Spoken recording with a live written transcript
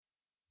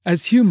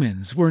As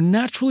humans, we're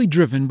naturally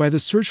driven by the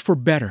search for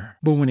better.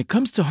 But when it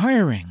comes to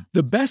hiring,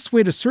 the best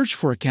way to search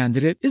for a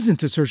candidate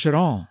isn't to search at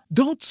all.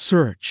 Don't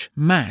search,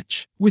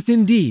 match with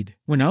Indeed.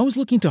 When I was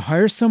looking to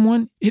hire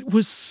someone, it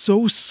was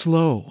so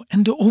slow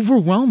and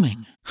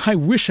overwhelming. I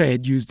wish I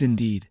had used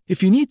Indeed.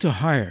 If you need to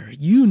hire,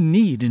 you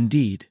need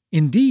Indeed.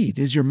 Indeed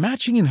is your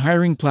matching and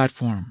hiring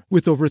platform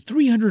with over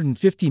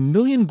 350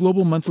 million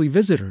global monthly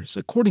visitors,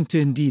 according to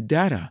Indeed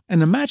data,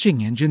 and a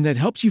matching engine that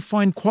helps you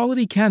find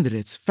quality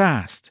candidates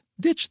fast.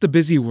 Ditch the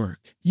busy work.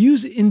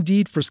 Use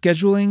Indeed for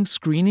scheduling,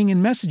 screening,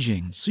 and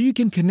messaging so you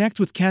can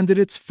connect with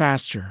candidates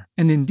faster.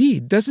 And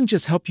Indeed doesn't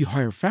just help you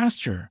hire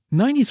faster.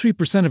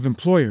 93% of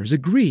employers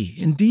agree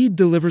Indeed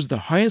delivers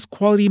the highest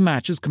quality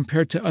matches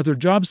compared to other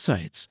job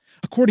sites,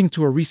 according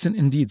to a recent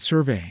Indeed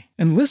survey.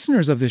 And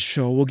listeners of this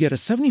show will get a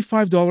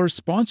 $75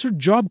 sponsored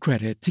job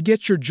credit to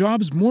get your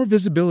jobs more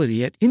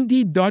visibility at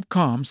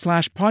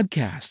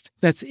Indeed.com/podcast.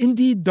 That's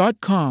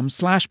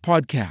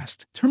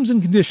Indeed.com/podcast. Terms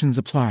and conditions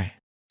apply.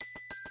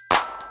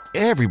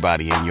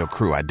 Everybody in your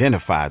crew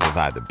identifies as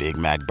either Big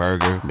Mac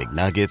Burger,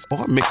 McNuggets,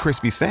 or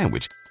McCrispy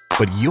Sandwich.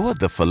 But you're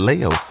the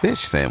Filet-O-Fish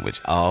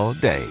Sandwich all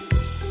day.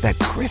 That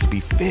crispy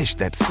fish,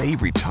 that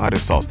savory tartar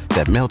sauce,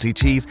 that melty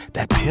cheese,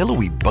 that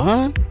pillowy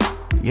bun.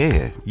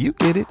 Yeah, you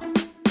get it.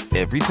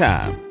 Every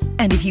time.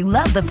 And if you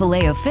love the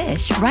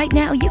Filet-O-Fish, right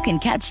now you can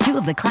catch two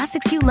of the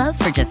classics you love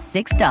for just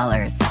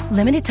 $6.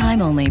 Limited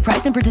time only.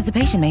 Price and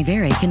participation may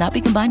vary. Cannot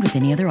be combined with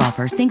any other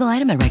offer. Single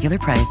item at regular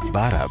price.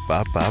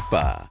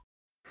 Ba-da-ba-ba-ba.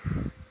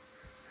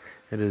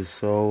 It is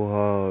so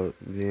hard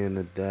being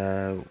a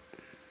dad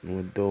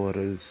with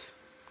daughters.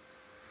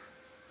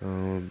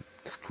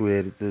 Just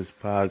created this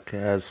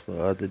podcast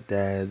for other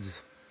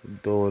dads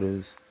with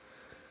daughters.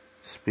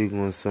 Speak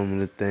on some of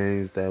the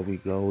things that we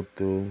go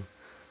through.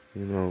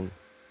 You know,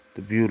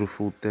 the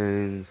beautiful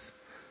things,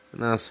 the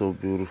not so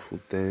beautiful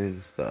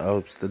things, the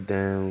ups, the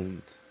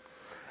downs,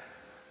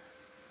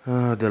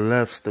 the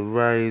lefts, the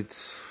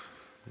rights,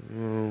 you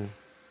know,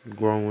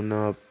 growing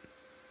up.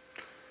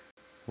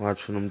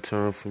 Watching them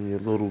turn from your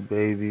little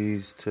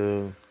babies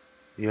to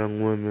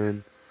young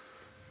women,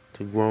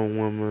 to grown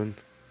women.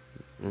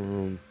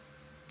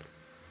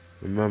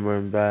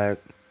 Remembering back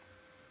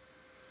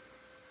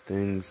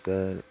things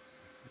that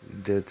you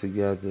did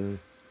together,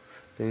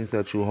 things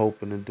that you're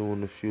hoping to do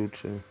in the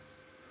future,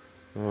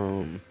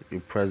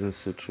 your present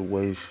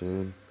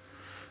situation.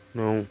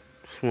 You know,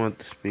 just want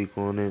to speak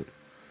on it,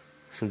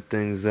 some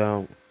things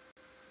out,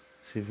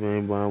 see if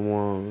anybody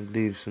want to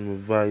leave some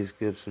advice,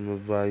 give some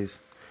advice.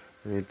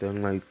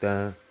 Anything like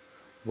that.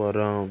 But,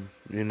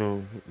 you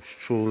know, it's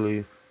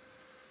truly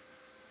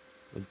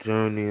a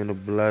journey and a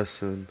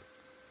blessing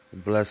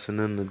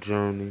in the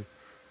journey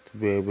to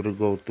be able to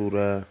go through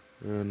that.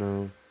 And,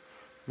 you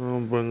know,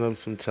 bring up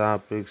some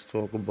topics,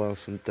 talk about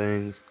some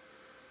things,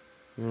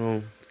 you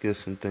know, get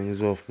some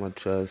things off my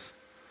chest.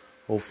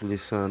 Hopefully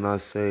something I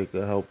say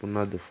could help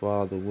another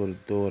father with a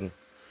daughter.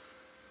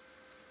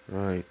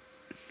 Alright.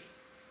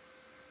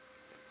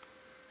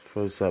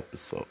 First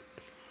episode.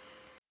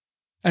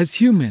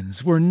 As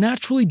humans, we're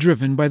naturally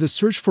driven by the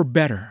search for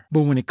better.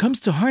 But when it comes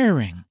to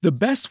hiring, the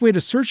best way to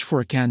search for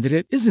a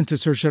candidate isn't to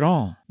search at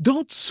all.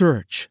 Don't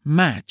search,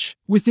 match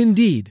with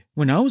Indeed.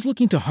 When I was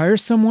looking to hire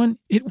someone,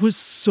 it was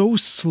so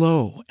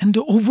slow and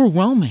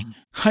overwhelming.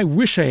 I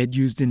wish I had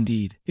used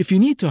Indeed. If you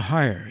need to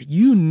hire,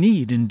 you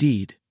need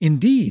Indeed.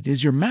 Indeed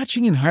is your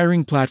matching and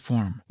hiring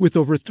platform with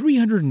over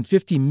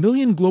 350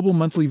 million global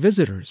monthly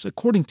visitors,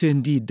 according to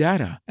Indeed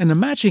data, and a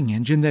matching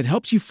engine that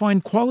helps you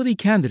find quality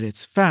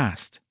candidates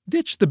fast.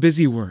 Ditch the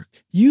busy work.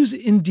 Use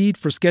Indeed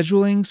for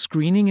scheduling,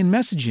 screening, and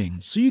messaging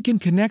so you can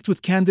connect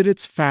with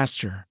candidates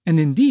faster.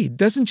 And Indeed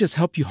doesn't just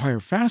help you hire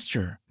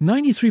faster.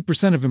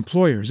 93% of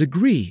employers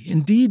agree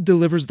Indeed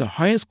delivers the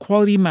highest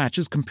quality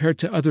matches compared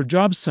to other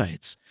job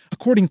sites,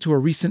 according to a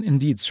recent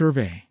Indeed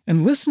survey.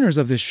 And listeners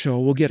of this show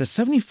will get a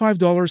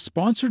 $75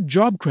 sponsored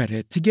job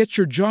credit to get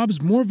your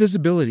jobs more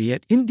visibility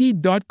at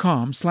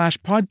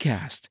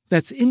Indeed.com/podcast.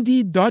 That's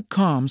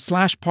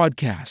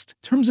Indeed.com/podcast.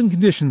 Terms and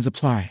conditions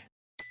apply.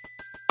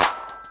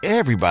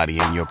 Everybody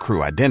in your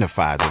crew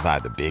identifies as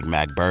either Big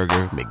Mac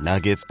Burger,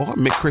 McNuggets, or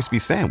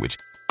McCrispy Sandwich.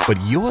 But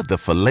you're the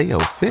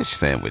Filet-O-Fish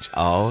Sandwich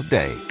all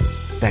day.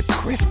 That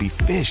crispy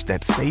fish,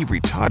 that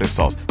savory tartar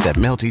sauce, that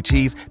melty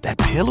cheese, that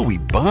pillowy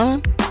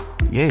bun.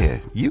 Yeah,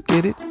 you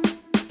get it.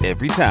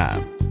 Every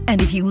time.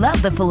 And if you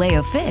love the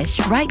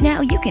Filet-O-Fish, right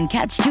now you can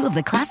catch two of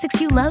the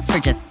classics you love for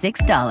just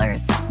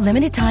 $6.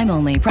 Limited time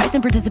only. Price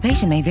and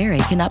participation may vary.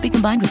 Cannot be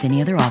combined with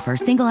any other offer.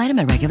 Single item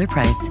at regular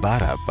price.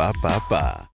 Ba-da-ba-ba-ba.